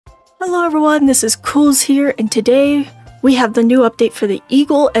Hello everyone, this is Cools here, and today we have the new update for the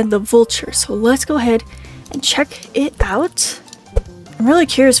Eagle and the Vulture, so let's go ahead and check it out. I'm really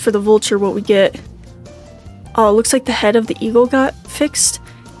curious for the Vulture what we get. Oh, it looks like the head of the Eagle got fixed.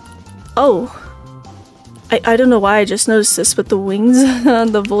 Oh. I don't know why I just noticed this, but the wings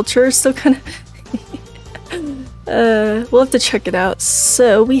on the Vulture are still kind of... we'll have to check it out.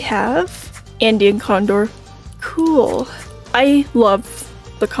 So we have Andean Condor. Cool. I love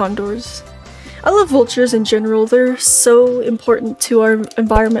the condors. I love vultures in general. They're so important to our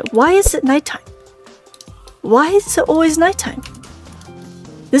environment. Why is it nighttime? Why is it always nighttime?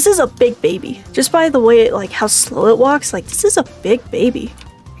 This is a big baby. Just by the way, like how slow it walks, like this is a big baby.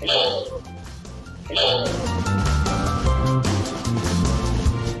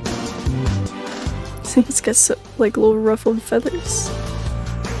 See, it's got so, like little ruffled feathers.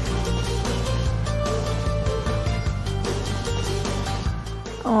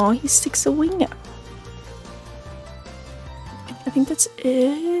 Oh, he sticks a wing out. I think that's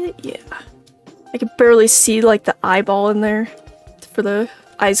it. Yeah. I can barely see like the eyeball in there for the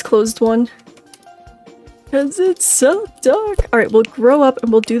eyes closed one. Because it's so dark. Alright, we'll grow up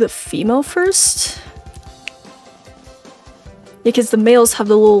and we'll do the female first. Because the males have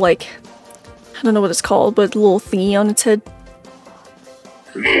the little like, I don't know what it's called, but the little thingy on its head.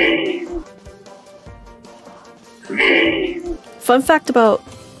 Fun fact about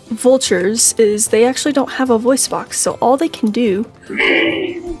vultures is they actually don't have a voice box, so all they can do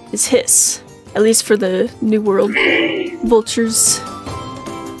is hiss. At least for the New World vultures.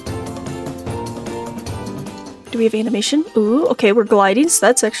 Do we have animation? Ooh, okay, we're gliding, so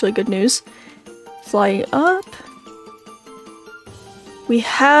that's actually good news. Flying up. We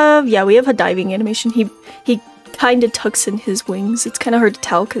have a diving animation. He kind of tucks in his wings. It's kind of hard to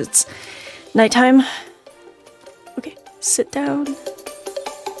tell because it's nighttime. Okay, sit down.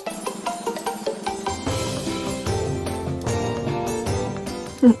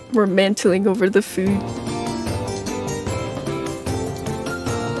 We're mantling over the food.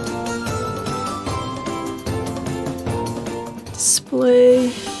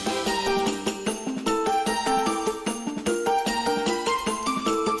 Display.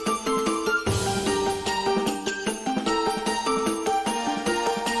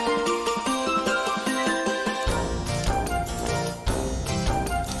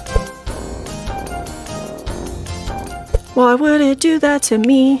 Why would it do that to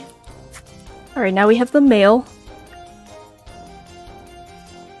me? Alright, now we have the male.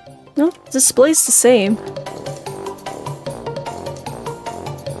 No, display's the same.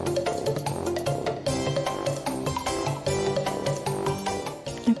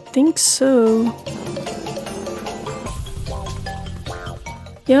 I think so.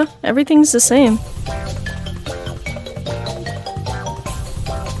 Yeah, everything's the same.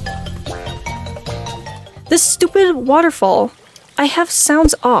 This stupid waterfall. I have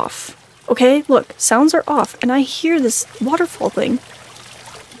sounds off. Okay, look, sounds are off, and I hear this waterfall thing.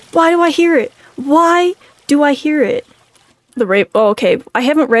 Why do I hear it? Why do I hear it? The rape. Oh, okay. I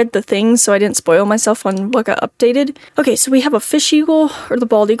haven't read the things, so I didn't spoil myself on what got updated. Okay, so we have a fish eagle, or the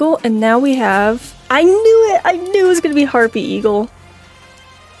bald eagle, and now we have... I knew it! I knew it was gonna be Harpy Eagle.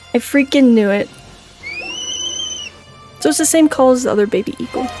 I freaking knew it. So it's the same call as the other baby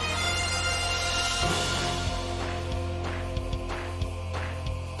eagle.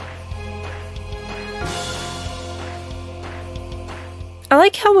 I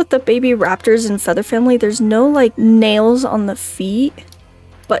like how with the baby raptors and feather family, there's no like nails on the feet,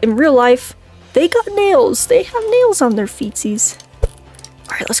 but in real life, they got nails. They have nails on their feetsies.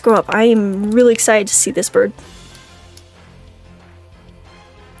 All right, let's grow up. I am really excited to see this bird.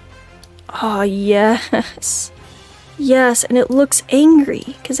 Oh, yes. Yes, and it looks angry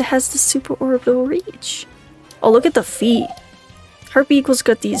because it has the super orbital reach. Oh, look at the feet. Harpy Eagle's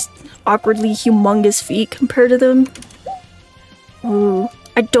got these awkwardly humongous feet compared to them. Ooh,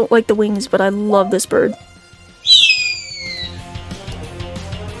 I don't like the wings, but I love this bird.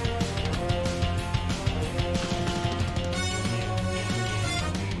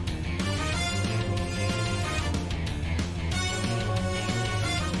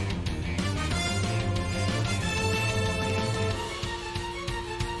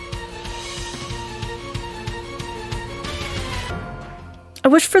 I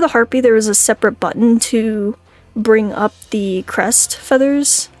wish for the Harpy there was a separate button to bring up the crest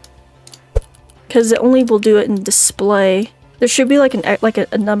feathers, because it only will do it in display. There should be like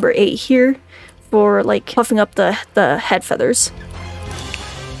a number 8 here for like puffing up the head feathers.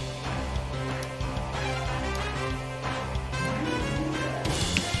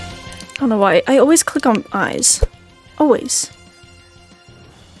 I don't know why. I always click on eyes. Always.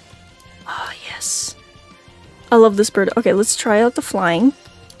 Yes. I love this bird. Okay, let's try out the flying.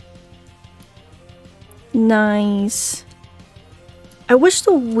 Nice. I wish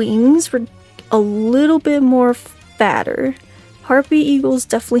the wings were a little bit more fatter. Harpy eagles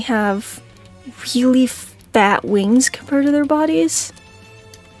definitely have really fat wings compared to their bodies.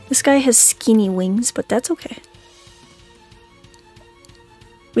 This guy has skinny wings, but that's okay.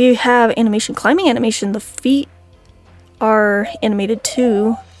 We have animation, climbing animation. The feet are animated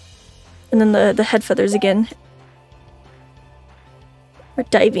too. And then the head feathers again. We're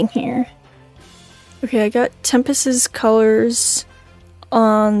diving here. Okay, I got Tempest's colors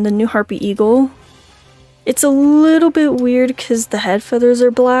on the new Harpy Eagle. It's a little bit weird because the head feathers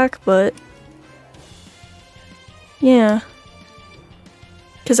are black, but yeah.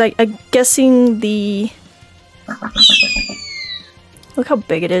 Because I'm guessing the... Look how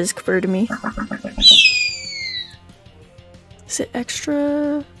big it is compared to me. Is it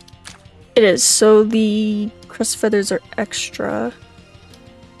extra? It is, so the crest feathers are extra.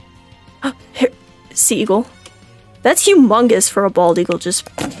 Here, sea eagle. That's humongous for a bald eagle, just...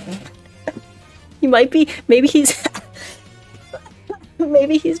 He might be, maybe he's...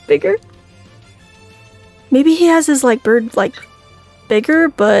 maybe he's bigger? Maybe he has his, like, bird, like, bigger,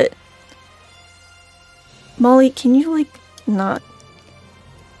 but... Molly, can you, like, not...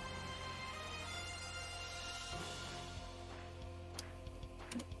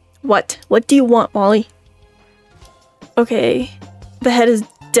 What? What do you want, Molly? Okay. The head is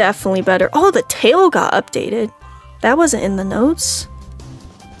definitely better. Oh, the tail got updated. That wasn't in the notes.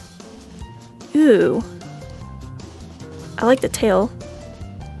 Ooh. I like the tail.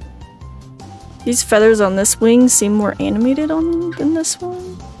 These feathers on this wing seem more animated than this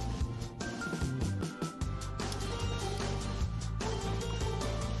one.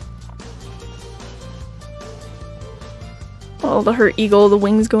 Oh, the hurt eagle, the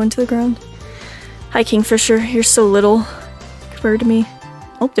wings go into the ground. Hi, Kingfisher. You're so little compared to me.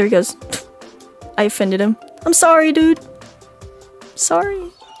 Oh, there he goes. I offended him. I'm sorry, dude.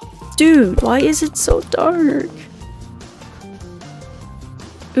 Sorry. Dude, why is it so dark?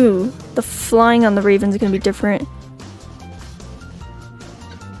 Ooh, the flying on the raven's gonna be different.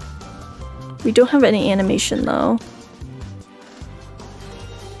 We don't have any animation, though.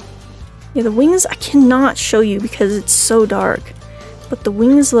 Yeah, the wings I cannot show you because it's so dark. But the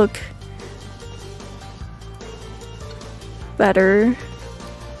wings look better.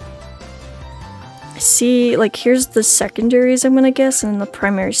 See, like, here's the secondaries, I'm gonna guess, and then the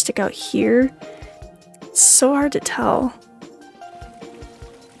primaries stick out here. It's so hard to tell.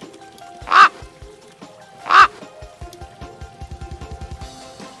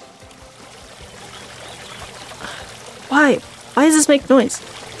 Why? Why does this make noise?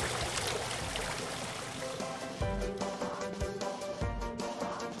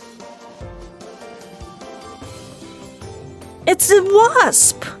 It's a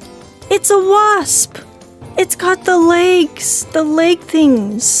wasp! It's a wasp! It's got the legs! The leg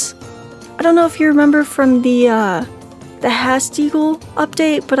things! I don't know if you remember from the Hast Eagle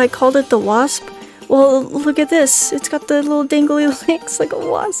update, but I called it the wasp. Well, look at this. It's got the little dangly legs like a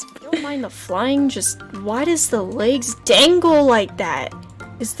wasp. I don't mind the flying, just why does the legs dangle like that?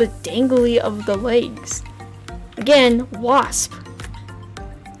 It's the dangly of the legs. Again, wasp.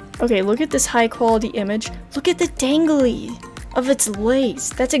 Okay, look at this high quality image. Look at the dangly of its legs.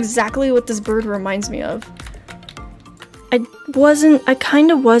 That's exactly what this bird reminds me of. I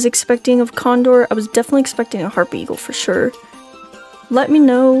kind of was expecting a condor. I was definitely expecting a Harpy Eagle for sure. Let me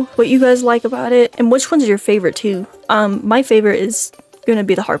know what you guys like about it and which one's your favorite too. My favorite is gonna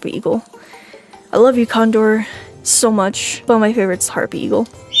be the Harpy Eagle. I love you, Condor, so much, but my favorite's the Harpy Eagle.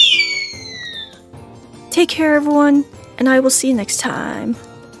 Take care, everyone, and I will see you next time.